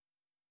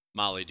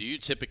Molly, do you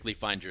typically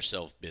find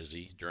yourself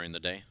busy during the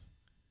day?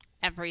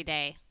 Every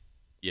day.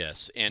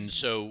 Yes. And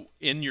so,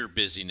 in your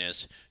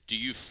busyness, do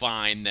you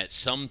find that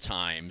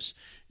sometimes,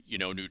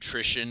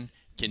 nutrition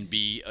can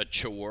be a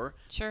chore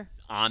Sure.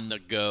 on the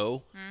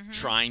go, Mhm.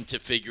 trying to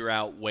figure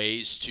out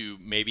ways to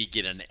maybe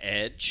get an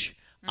edge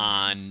Mhm.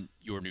 on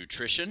your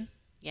nutrition?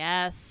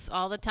 Yes,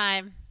 all the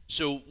time.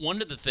 So,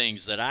 one of the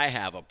things that I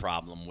have a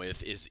problem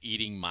with is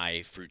eating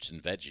my fruits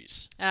and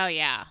veggies. Oh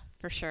yeah,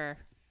 for sure.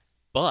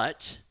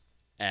 But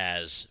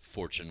as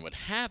fortune would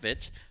have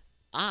it,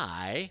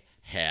 I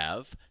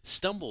have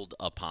stumbled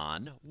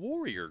upon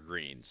warrior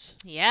greens.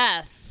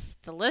 Yes,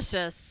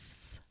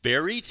 delicious.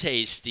 Very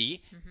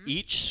tasty. Mhm.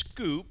 Each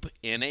scoop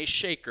in a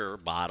shaker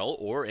bottle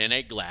or in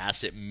a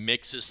glass, it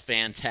mixes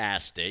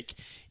fantastic.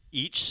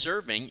 Each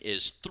serving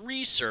is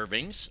 3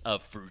 servings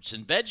of fruits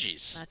and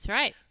veggies. That's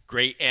right.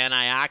 Great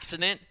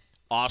antioxidant,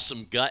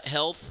 awesome gut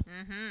health.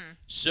 Mhm.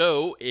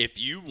 So, if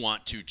you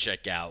want to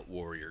check out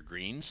Warrior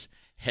Greens,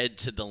 head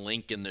to the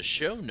link in the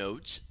show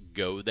notes.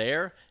 Go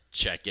there,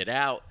 check it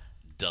out.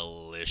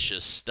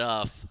 Delicious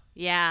stuff.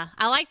 Yeah,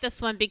 I like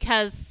this one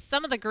because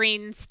some of the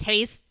greens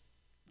taste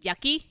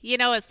yucky.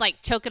 It's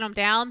like choking them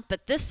down,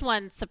 but this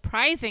one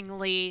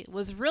surprisingly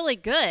was really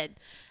good.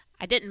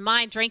 I didn't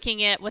mind drinking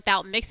it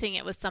without mixing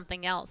it with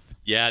something else.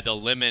 Yeah, the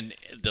lemon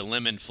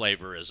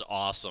flavor is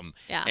awesome.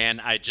 Yeah. And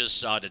I just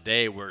saw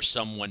today where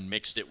someone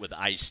mixed it with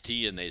iced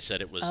tea and they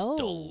said it was Oh,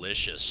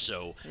 delicious.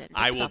 So I didn't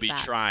I think will about be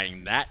that.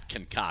 trying that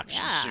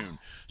concoction Yeah. soon.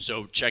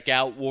 So check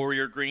out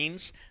Warrior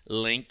Greens.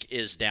 Link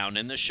is down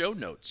in the show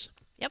notes.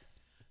 Yep.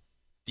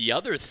 The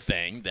other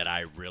thing that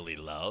I really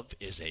love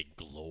is a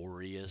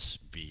glorious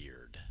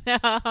beard.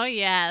 Oh,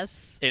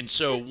 yes. And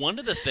so one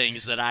of the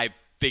things that I've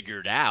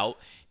figured out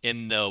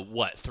in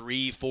the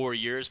 3, 4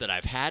 years that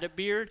I've had a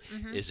beard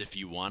Mhm. is if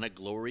you want a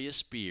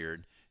glorious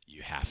beard,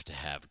 you have to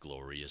have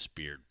glorious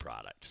beard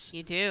products.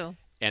 You do.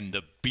 And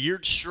the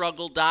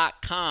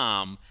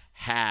beardstruggle.com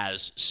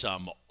has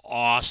some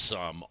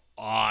awesome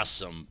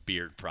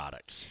beard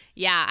products.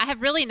 Yeah, I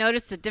have really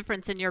noticed a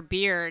difference in your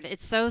beard.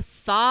 It's so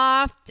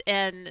soft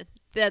and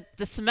the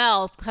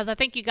smell, because I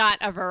think you got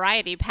a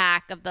variety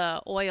pack of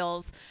the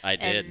oils. I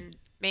did. And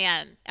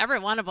man, every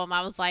one of them,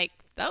 I was like,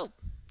 oh,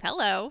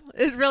 hello.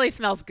 It really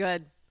smells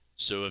good.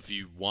 So if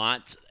you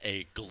want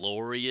a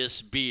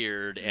glorious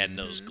beard and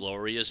those Mhm.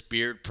 glorious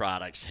beard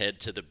products, head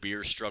to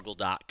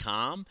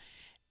thebeardstruggle.com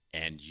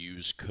and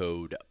use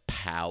code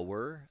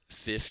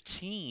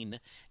POWER15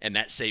 and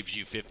that saves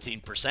you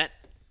 15%.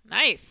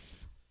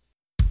 Nice.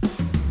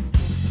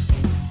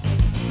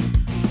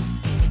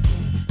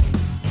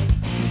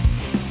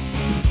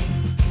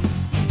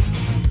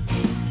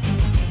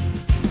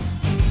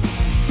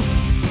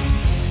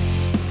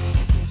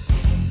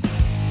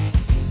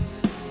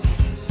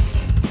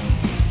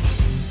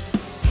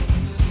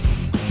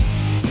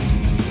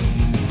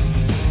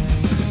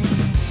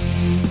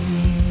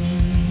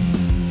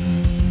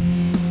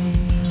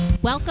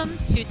 Welcome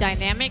to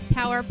Dynamic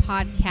Power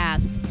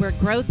Podcast, where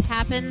growth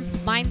happens,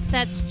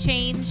 mindsets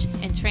change,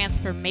 and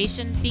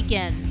transformation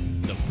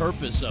begins. The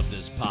purpose of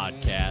this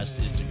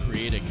podcast is to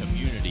create a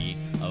community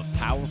of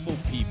powerful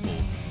people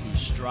who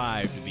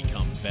strive to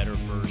become better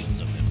versions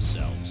of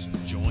themselves.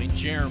 Join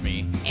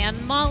Jeremy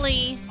And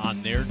Molly.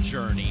 on their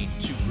journey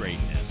to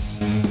greatness.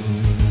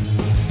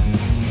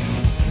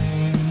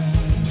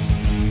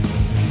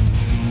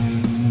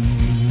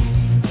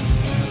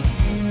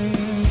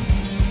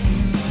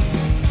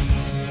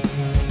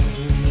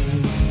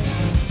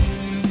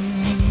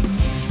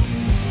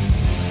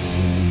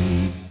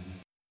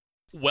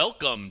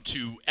 Welcome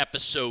to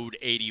episode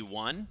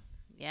 81.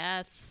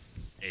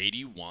 Yes.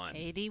 81.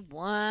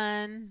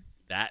 81.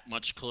 That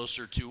much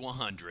closer to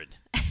 100.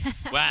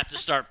 We'll have to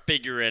start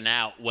figuring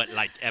out what,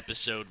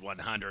 episode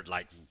 100,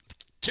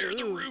 tear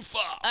the Ooh. roof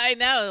off. I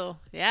know.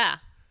 Yeah.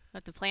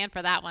 Have to plan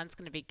for that one. It's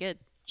going to be good.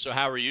 So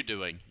how are you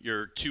doing?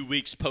 You're 2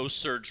 weeks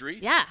post-surgery?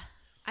 Yeah.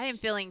 I am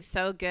feeling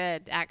so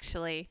good,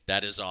 actually.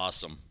 That is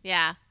awesome.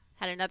 Yeah.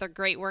 Had another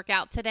great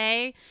workout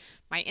today.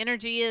 My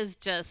energy is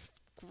just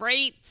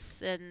great,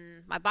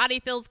 and my body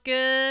feels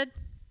good.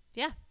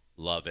 Yeah.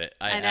 Love it.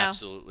 I know.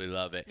 Absolutely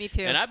love it. Me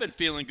too. And I've been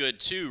feeling good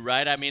too,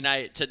 right? I mean,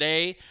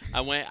 today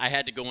I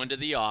had to go into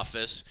the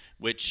office,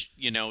 which,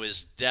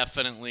 is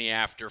definitely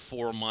after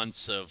 4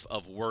 months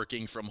of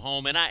working from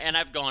home. And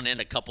I've gone in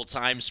a couple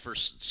times for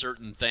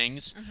certain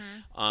things.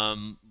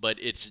 But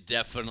it's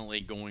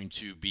definitely going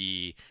to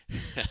be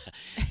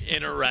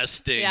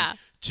interesting Yeah.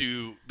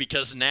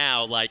 because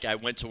now, I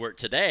went to work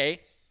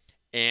today,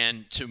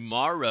 and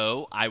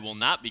tomorrow I will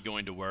not be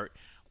going to work.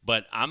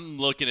 But I'm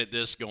looking at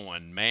this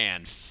going,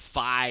 man,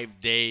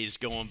 5 days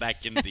going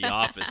back into the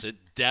office. It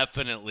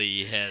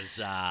definitely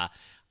has.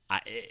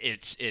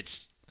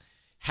 It's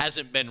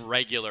hasn't been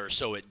regular,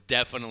 so it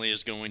definitely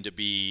is going to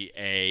be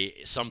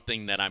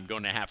something that I'm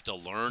going to have to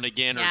learn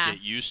again or Yeah.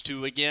 get used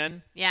to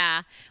again.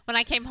 Yeah. When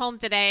I came home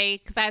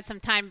today, because I had some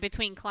time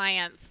between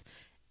clients,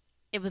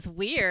 it was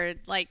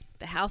weird. Like,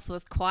 the house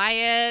was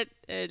quiet,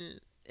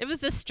 and it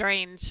was just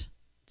strange.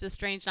 Just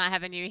strange not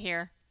having you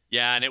here.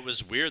 Yeah, and it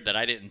was weird that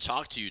I didn't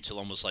talk to you till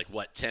almost like,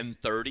 what,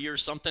 10:30 or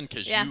something?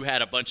 Because Yeah. you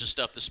had a bunch of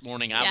stuff this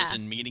morning. I was Yeah.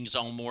 in meetings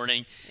all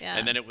morning. Yeah.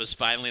 And then it was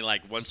finally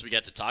like, once we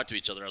got to talk to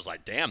each other, I was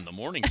like, damn, the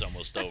morning's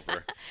almost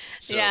over.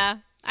 So, Yeah,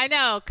 I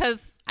know,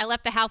 because I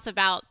left the house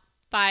about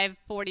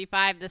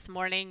 5:45 this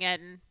morning,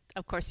 and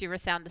of course you were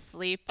sound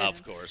asleep. And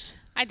of course,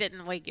 I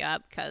didn't wake you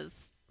up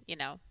because, you're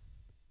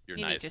you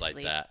need nice your like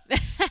sleep. that.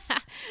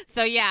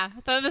 So yeah,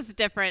 so it was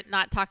different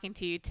not talking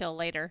to you till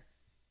later.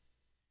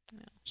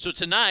 So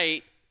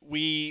tonight,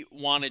 we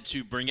wanted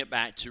to bring it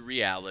back to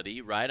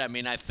reality, right? I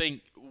mean, I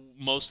think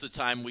most of the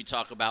time we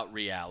talk about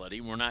reality.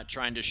 We're not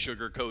trying to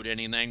sugarcoat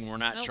anything. We're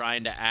not Nope.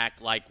 trying to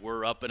act like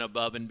we're up and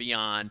above and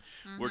beyond.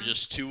 We're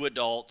just two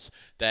adults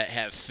that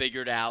have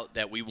figured out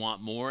that we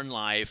want more in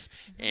life,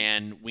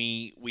 and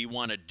we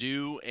want to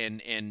do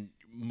and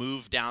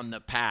move down the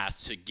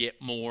path to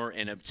get more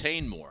and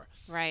obtain more.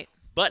 Right.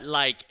 But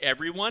like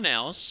everyone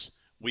else,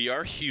 we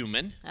are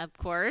human. Of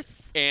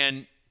course.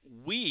 And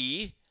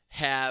we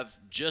have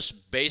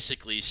just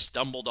basically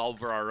stumbled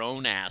over our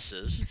own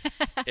asses.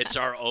 It's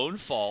our own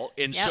fault.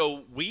 And Yep.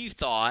 so we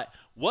thought,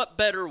 what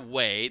better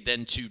way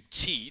than to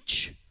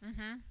teach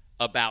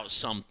about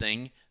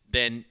something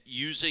than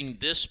using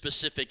this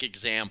specific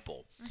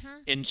example?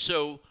 And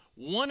so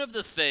one of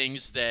the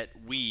things that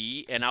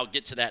we, and I'll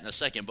get to that in a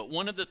second, but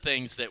one of the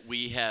things that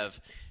we have,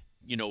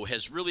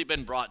 has really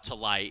been brought to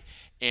light,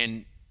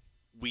 and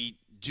we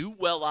do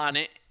well on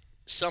it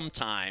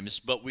sometimes,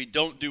 but we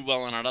don't do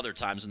well on it other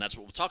times, and that's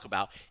what we'll talk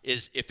about,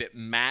 is if it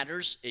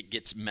matters, it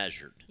gets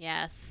measured.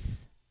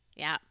 Yes.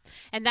 Yeah.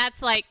 And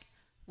that's like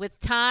with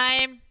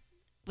time,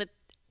 with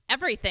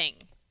everything.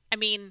 I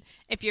mean,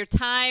 if your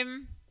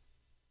time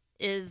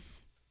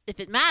if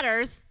it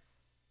matters,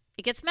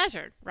 it gets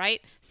measured,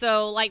 right?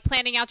 So like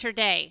planning out your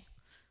day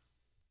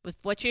with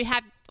what you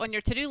have on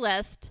your to-do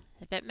list,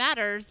 if it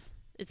matters,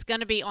 it's going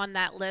to be on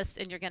that list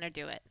and you're going to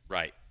do it.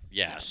 Right.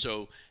 Yeah.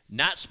 So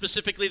not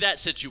specifically that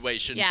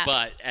situation, Yeah.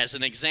 but as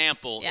an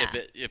example, Yeah.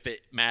 if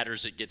it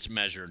matters, it gets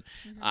measured.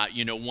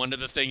 One of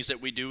the things that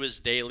we do is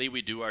daily.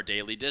 We do our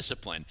daily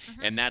discipline,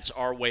 and that's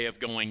our way of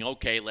going.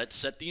 Okay, let's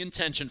set the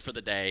intention for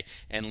the day,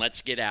 and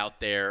let's get out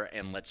there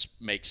and let's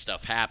make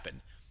stuff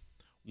happen.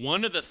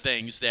 One of the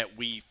things that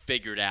we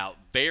figured out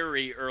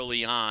very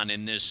early on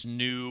in this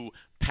new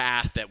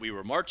path that we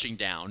were marching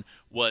down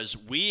was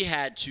we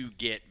had to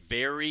get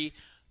very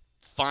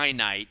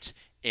finite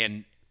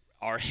and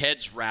our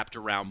heads wrapped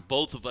around,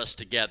 both of us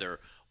together,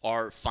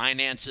 our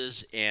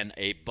finances and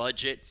a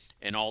budget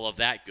and all of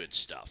that good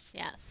stuff.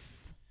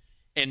 Yes.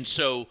 And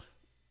so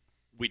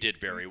we did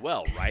very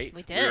well, right?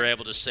 We did. We were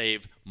able to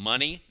save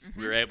money.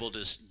 We were able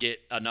to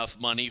get enough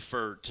money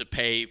to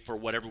pay for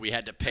whatever we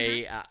had to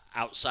pay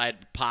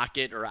outside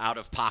pocket or out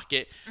of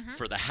pocket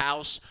for the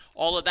house,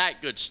 all of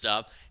that good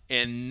stuff.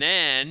 And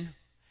then,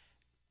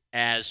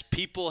 as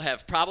people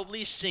have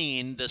probably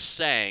seen the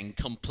saying,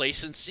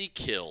 complacency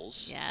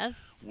kills. Yes.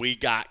 We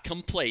got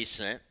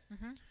complacent.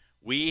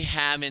 We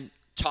haven't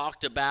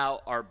talked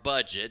about our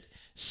budget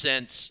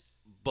since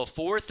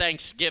before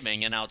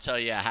Thanksgiving, and I'll tell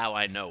you how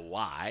I know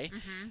why.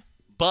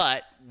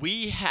 But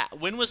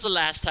when was the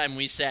last time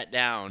we sat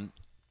down,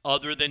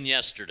 other than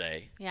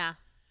yesterday, Yeah.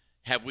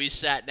 have we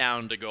sat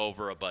down to go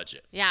over a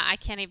budget? Yeah, I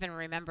can't even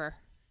remember.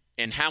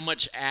 And how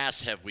much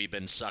ass have we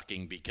been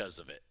sucking because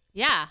of it?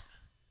 Yeah,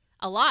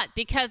 a lot,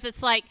 because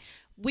it's like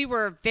we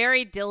were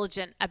very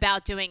diligent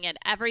about doing it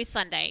every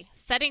Sunday,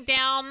 setting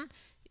down,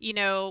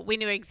 we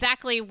knew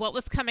exactly what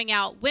was coming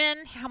out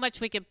when, how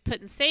much we could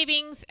put in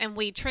savings, and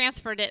we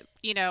transferred it,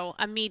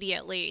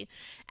 immediately.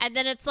 And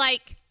then it's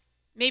like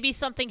maybe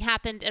something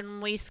happened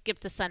and we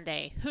skipped a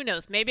Sunday. Who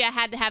knows? Maybe I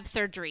had to have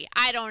surgery.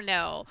 I don't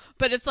know.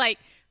 But it's like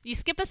you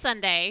skip a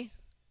Sunday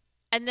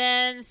and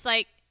then it's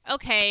like,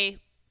 okay,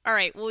 all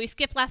right, well, we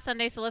skipped last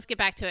Sunday, so let's get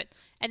back to it.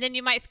 And then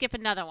you might skip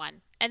another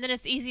one. And then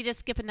it's easy to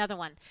skip another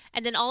one.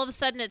 And then all of a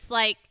sudden it's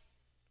like,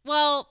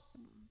 well,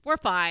 we're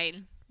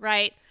fine,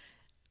 right?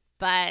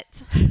 But,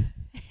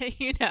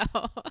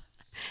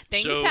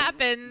 things So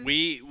happen.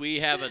 We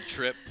have a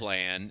trip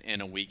plan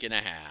in a week and a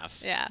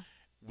half. Yeah.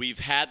 We've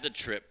had the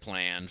trip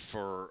plan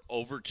for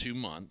over 2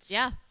 months.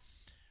 Yeah.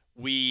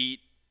 We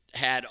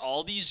had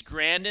all these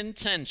grand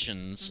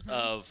intentions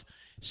of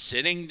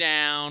sitting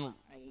down,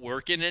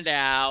 working it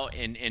out,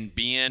 and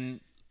being,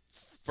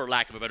 for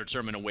lack of a better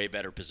term, in a way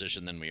better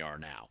position than we are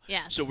now.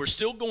 Yes. So we're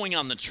still going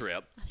on the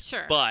trip,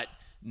 Sure. but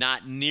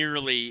not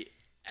nearly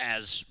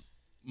as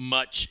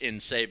much in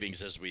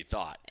savings as we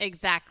thought.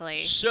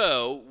 Exactly.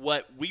 So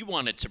what we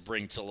wanted to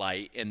bring to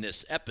light in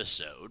this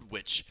episode,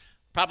 which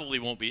probably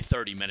won't be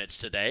 30 minutes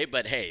today,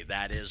 but hey,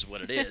 that is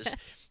what it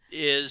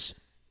is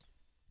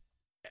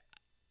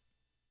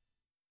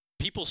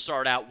people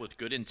start out with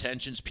good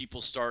intentions.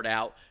 People start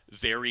out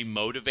very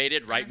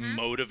motivated, right?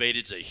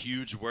 Motivated's a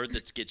huge word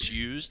that gets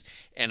used.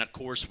 And of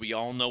course, we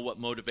all know what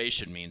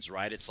motivation means,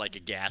 right? It's like a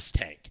gas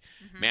tank.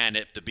 Man,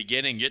 at the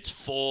beginning, it's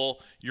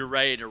full, you're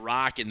ready to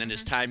rock. And then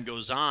as time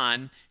goes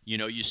on,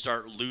 you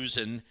start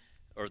losing,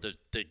 or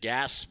the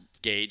gas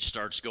gauge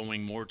starts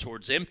going more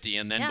towards empty.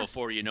 And then Yeah.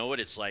 before you know it,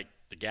 it's like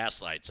the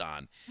gas light's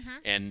on.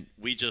 And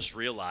we just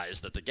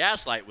realized that the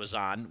gas light was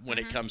on when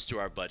it comes to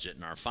our budget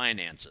and our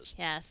finances.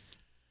 Yes.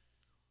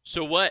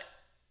 So what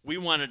we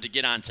wanted to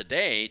get on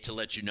today to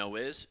let you know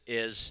is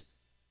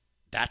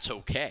that's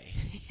okay.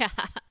 Yeah.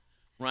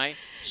 Right?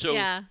 So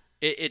Yeah.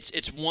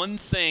 it's one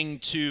thing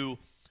to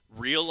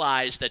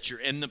realize that you're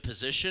in the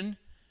position,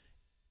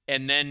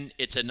 and then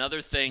it's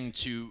another thing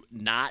to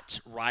not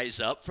rise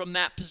up from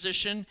that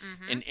position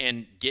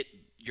and get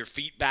your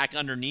feet back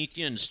underneath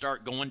you and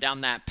start going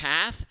down that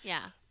path.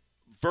 Yeah.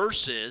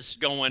 Versus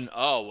going,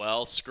 oh,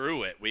 well,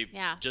 screw it. We've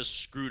Yeah. just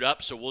screwed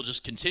up, so we'll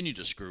just continue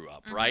to screw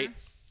up, right?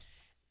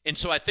 And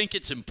so I think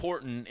it's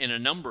important in a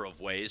number of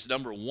ways.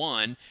 Number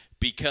one,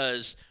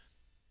 because,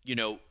 you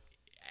know,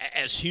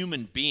 as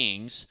human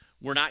beings,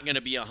 we're not going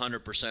to be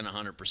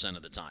 100%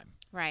 of the time.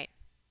 Right.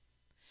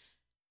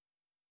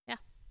 Yeah.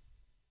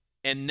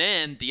 And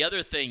then the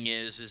other thing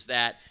is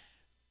that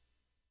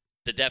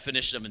the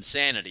definition of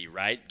insanity,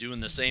 right? Doing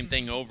the same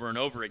thing over and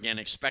over again,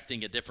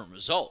 expecting a different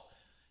result.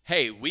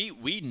 Hey,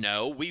 we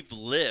know we've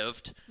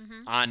lived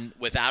on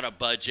without a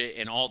budget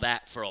and all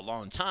that for a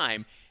long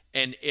time,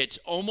 and it's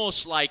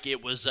almost like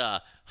it was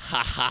a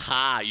ha ha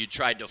ha, you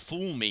tried to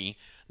fool me,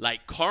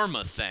 like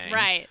karma thing.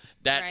 Right.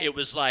 That Right. it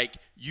was like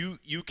you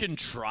can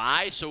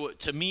try. So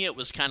to me, it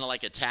was kind of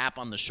like a tap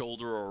on the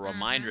shoulder or a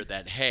reminder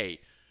that, hey,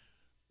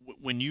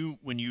 when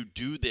you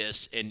do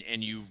this and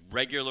you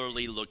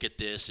regularly look at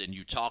this and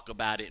you talk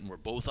about it and we're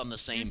both on the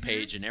same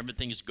page and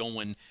everything's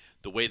going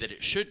the way that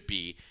it should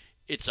be,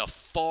 it's a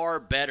far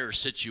better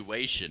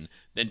situation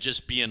than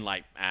just being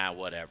like,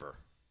 whatever.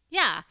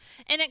 Yeah.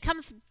 And it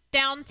comes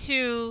down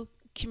to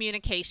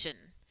communication.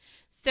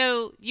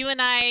 So you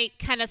and I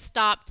kind of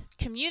stopped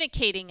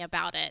communicating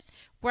about it.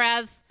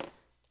 Whereas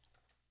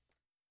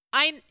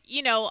I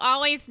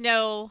always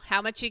know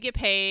how much you get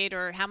paid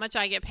or how much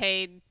I get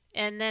paid.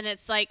 And then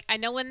it's like, I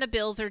know when the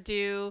bills are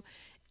due.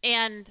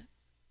 And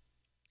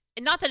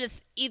not that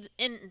it's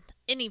in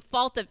any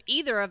fault of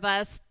either of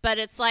us, but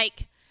it's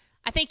like,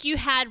 I think you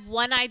had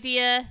one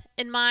idea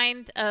in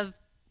mind of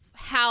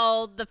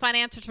how the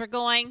finances were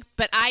going,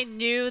 but I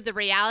knew the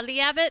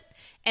reality of it.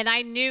 And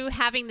I knew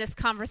having this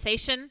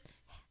conversation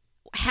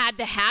had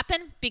to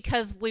happen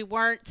because we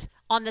weren't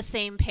on the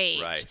same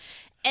page. Right.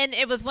 And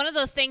it was one of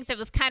those things that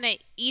was kind of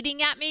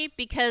eating at me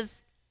because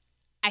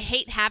I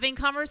hate having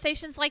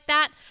conversations like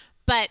that,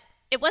 but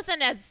it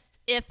wasn't as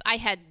if I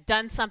had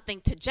done something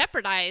to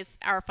jeopardize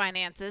our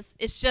finances.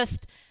 It's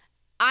just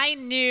I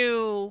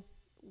knew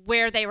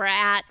where they were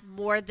at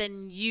more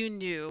than you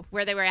knew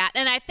where they were at.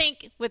 And I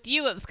think with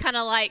you, it was kind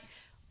of like,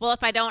 well,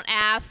 if I don't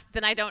ask,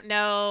 then I don't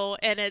know.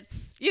 And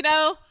it's,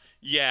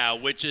 Yeah,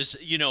 which is,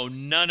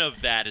 none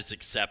of that is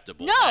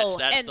acceptable. No,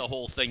 That's and the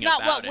whole thing it's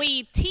about it. not what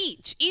we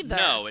teach either.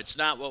 No, it's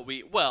not what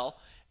we, well,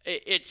 I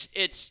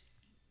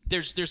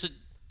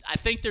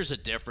think there's a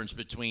difference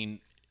between,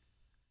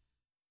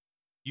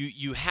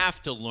 you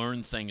have to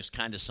learn things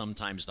kind of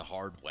sometimes the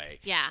hard way.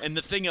 Yeah. And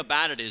the thing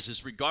about it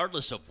is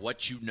regardless of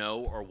what you know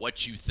or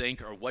what you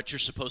think or what you're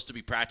supposed to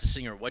be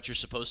practicing or what you're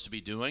supposed to be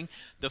doing,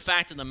 the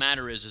fact of the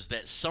matter is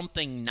that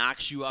something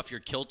knocks you off your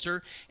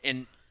kilter,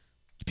 and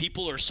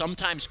people are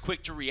sometimes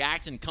quick to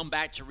react and come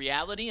back to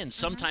reality, and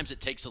sometimes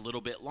it takes a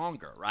little bit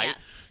longer, right?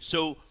 Yes.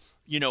 So,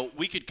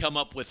 we could come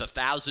up with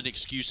 1,000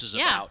 excuses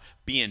Yeah. about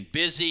being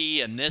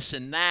busy and this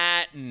and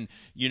that, and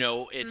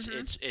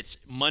it's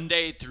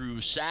Monday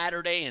through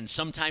Saturday and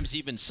sometimes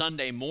even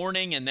Sunday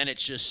morning, and then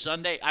it's just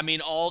Sunday. I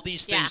mean, all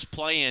these things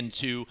play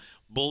into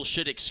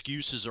bullshit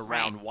excuses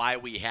around why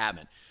we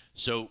haven't.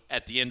 So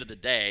at the end of the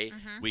day,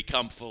 we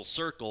come full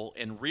circle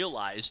and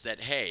realize that,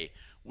 hey,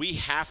 we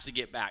have to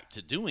get back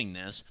to doing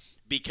this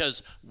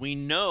because we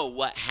know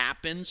what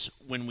happens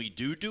when we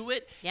do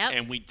it,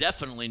 and we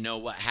definitely know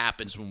what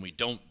happens when we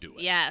don't do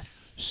it.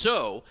 Yes.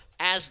 So,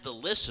 as the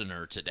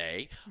listener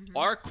today,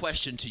 our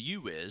question to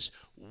you is,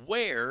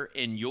 where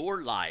in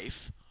your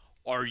life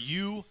are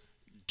you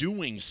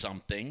doing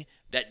something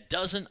that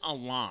doesn't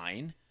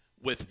align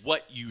with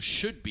what you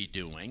should be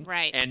doing,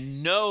 Right.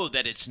 and know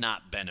that it's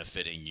not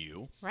benefiting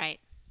you? Right.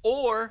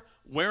 Or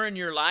where in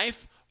your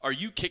life are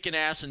you kicking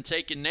ass and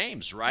taking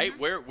names, right?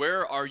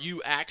 Where are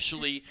you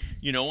actually,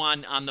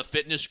 on the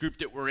fitness group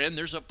that we're in,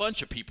 there's a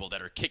bunch of people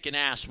that are kicking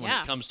ass when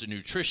it comes to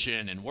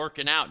nutrition and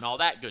working out and all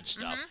that good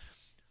stuff.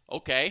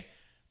 Okay,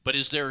 but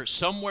is there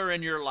somewhere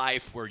in your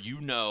life where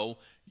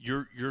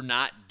you're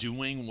not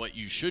doing what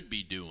you should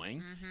be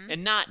doing,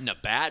 and not in a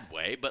bad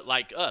way, but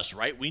like us,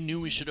 right? We knew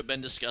we should have been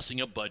discussing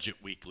a budget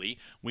weekly.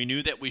 We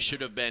knew that we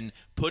should have been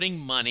putting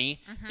money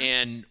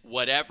in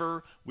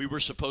whatever we were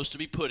supposed to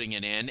be putting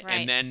it in, Right.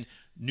 and then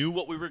knew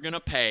what we were going to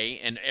pay,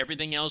 and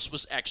everything else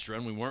was extra,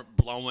 and we weren't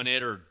blowing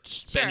it or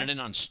spending it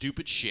on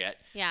stupid shit.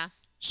 Yeah.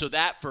 So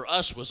that for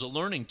us was a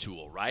learning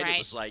tool, right? Right. It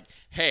was like,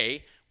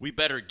 hey, we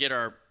better get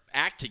our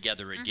act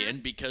together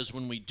again, because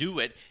when we do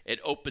it, it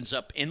opens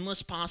up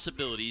endless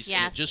possibilities, and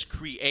Yes. it just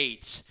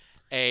creates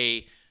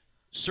a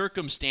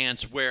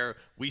circumstance where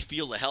we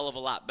feel a hell of a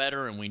lot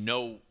better and we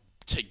know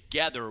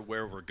together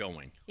where we're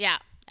going. Yeah,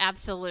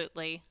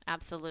 Absolutely.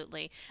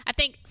 Absolutely. I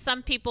think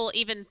some people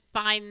even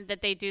find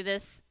that they do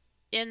this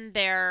in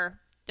their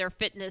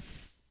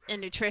fitness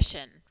and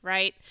nutrition,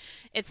 right?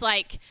 It's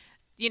like,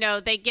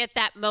 they get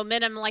that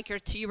momentum like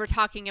you were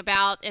talking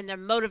about, and the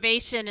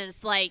motivation, and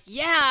it's like,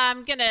 yeah,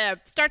 I'm going to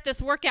start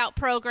this workout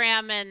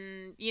program,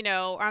 and,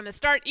 or I'm going to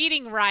start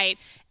eating right.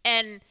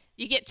 And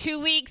you get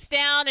 2 weeks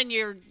down and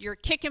you're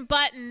kicking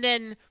butt, and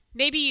then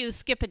maybe you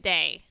skip a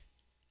day.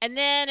 And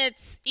then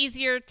it's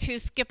easier to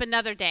skip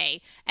another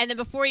day. And then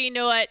before you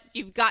know it,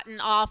 you've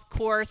gotten off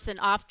course and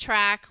off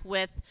track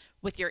with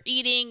your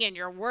eating and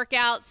your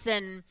workouts.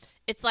 And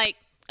it's like,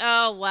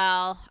 oh,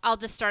 well, I'll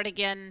just start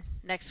again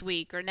next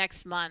week or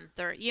next month,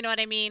 or you know what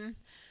I mean?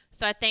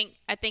 So I think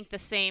the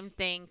same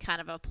thing kind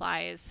of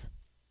applies.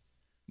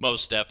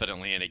 Most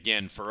definitely. And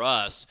again, for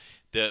us,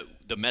 the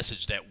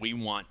message that we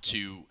want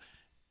to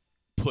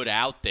put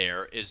out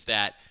there is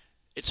that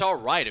it's all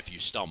right if you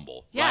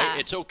stumble, Yeah. right?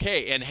 It's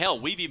okay. And hell,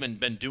 we've even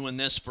been doing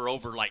this for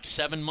over like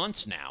 7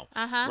 months now,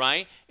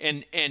 right?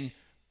 And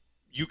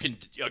you can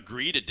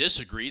agree to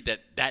disagree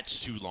that that's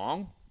too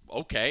long.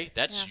 Okay,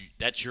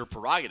 that's your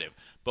prerogative.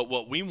 But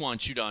what we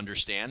want you to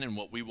understand, and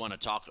what we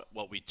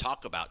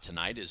talk about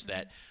tonight, is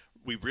that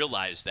we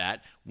realize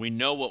that we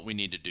know what we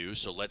need to do,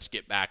 so let's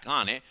get back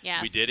on it.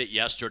 Yes. We did it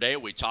yesterday.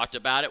 We talked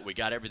about it. We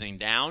got everything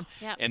down.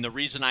 Yep. And the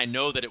reason I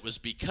know that it was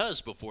because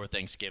before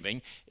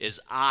Thanksgiving is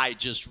I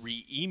just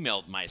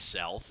re-emailed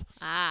myself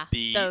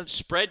the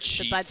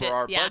spreadsheet budget, for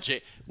our yeah.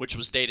 budget, which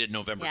was dated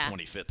November Yeah.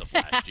 25th of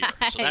last year.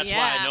 So that's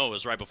why I know it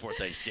was right before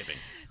Thanksgiving.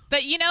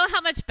 But you know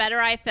how much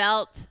better I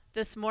felt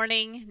this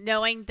morning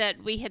knowing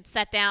that we had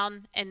sat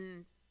down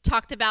and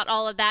talked about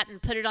all of that and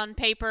put it on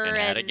paper And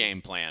had a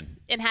game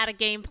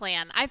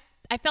plan.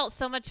 I felt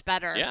so much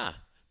better. Yeah,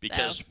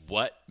 because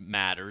what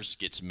matters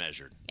gets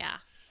measured. Yeah.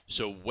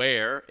 So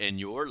where in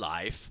your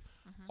life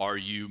are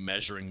you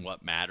measuring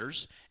what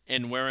matters,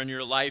 and where in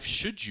your life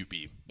should you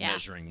be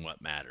measuring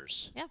what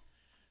matters? Yeah.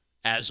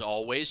 As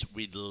always,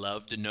 we'd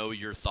love to know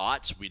your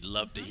thoughts. We'd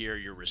love to hear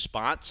your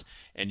response,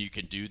 and you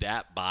can do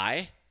that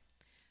by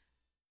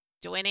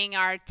joining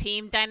our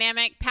Team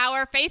Dynamic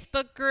Power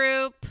Facebook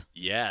group.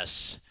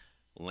 Yes.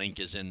 Link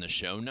is in the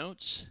show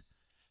notes.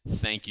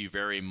 Thank you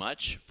very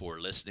much for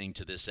listening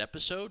to this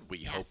episode.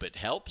 We hope it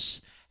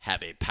helps.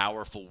 Have a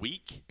powerful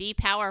week. Be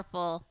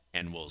powerful.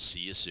 And we'll see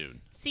you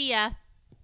soon. See ya.